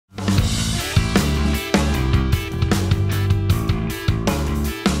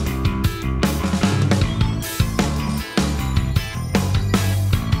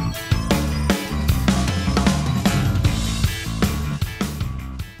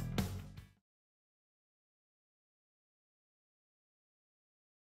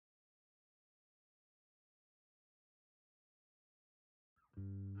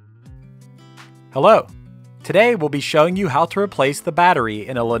Hello! Today we'll be showing you how to replace the battery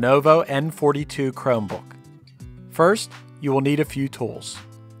in a Lenovo N42 Chromebook. First, you will need a few tools.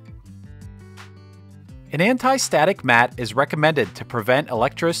 An anti-static mat is recommended to prevent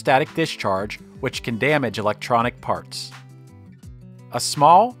electrostatic discharge, which can damage electronic parts. A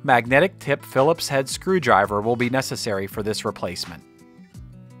small, magnetic tip Phillips head screwdriver will be necessary for this replacement.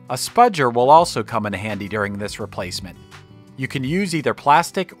 A spudger will also come in handy during this replacement. You can use either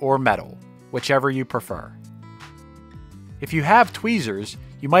plastic or metal, whichever you prefer. If you have tweezers,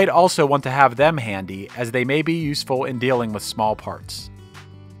 you might also want to have them handy as they may be useful in dealing with small parts.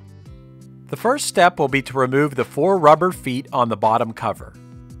 The first step will be to remove the 4 rubber feet on the bottom cover.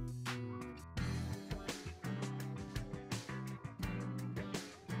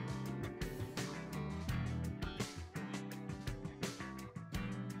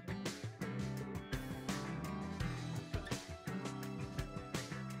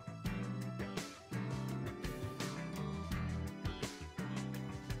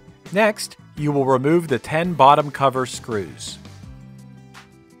 Next, you will remove the 10 bottom cover screws.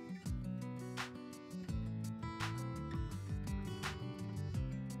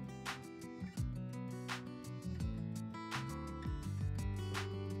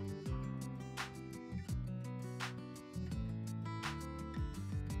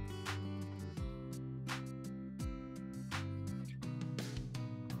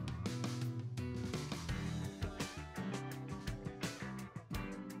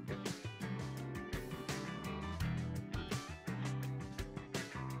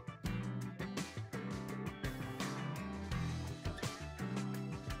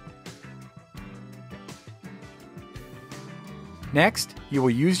 Next, you will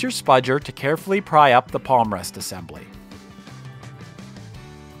use your spudger to carefully pry up the palm rest assembly.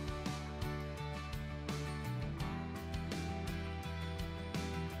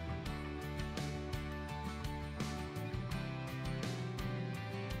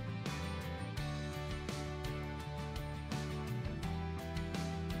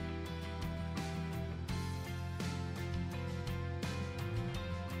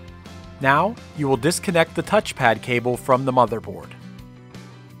 Now, you will disconnect the touchpad cable from the motherboard.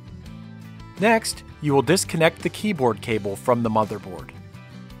 Next, you will disconnect the keyboard cable from the motherboard.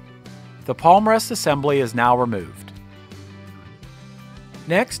 The palm rest assembly is now removed.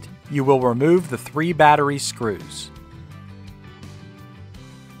 Next, you will remove the 3 battery screws.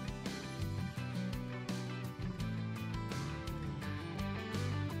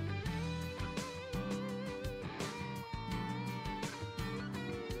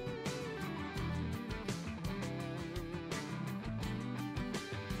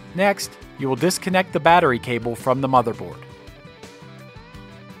 Next, you will disconnect the battery cable from the motherboard.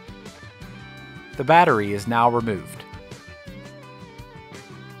 The battery is now removed.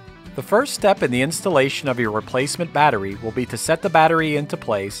 The first step in the installation of your replacement battery will be to set the battery into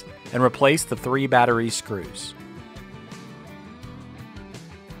place and replace the 3 battery screws.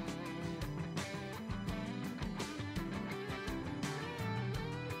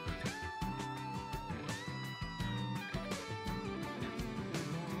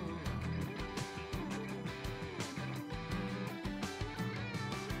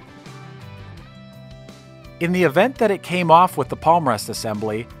 In the event that it came off with the palm rest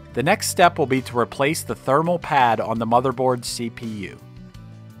assembly, the next step will be to replace the thermal pad on the motherboard's CPU.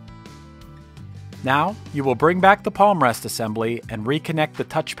 Now, you will bring back the palm rest assembly and reconnect the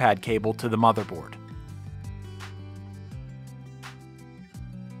touchpad cable to the motherboard.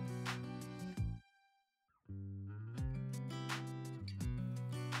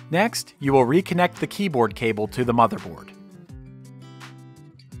 Next, you will reconnect the keyboard cable to the motherboard.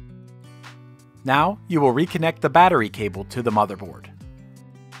 Now, you will reconnect the battery cable to the motherboard.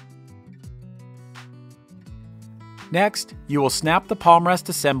 Next, you will snap the palm rest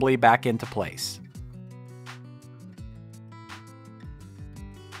assembly back into place.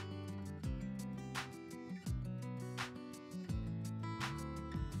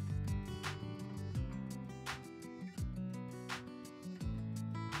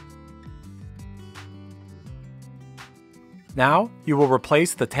 Now, you will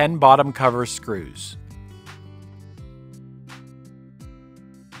replace the 10 bottom cover screws.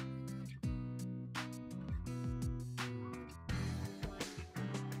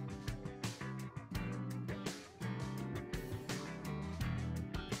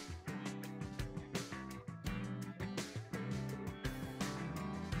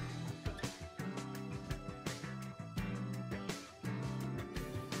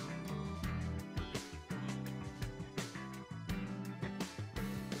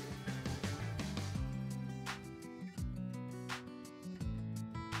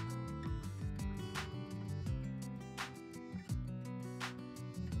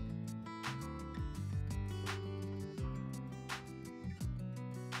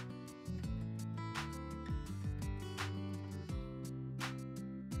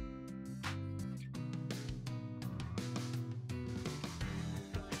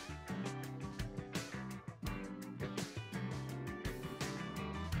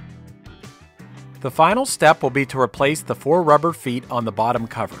 The final step will be to replace the 4 rubber feet on the bottom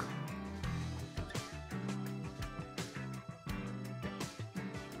cover.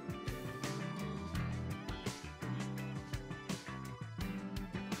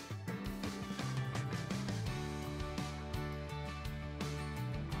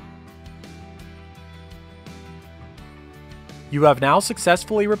 You have now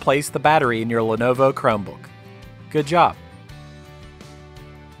successfully replaced the battery in your Lenovo Chromebook. Good job!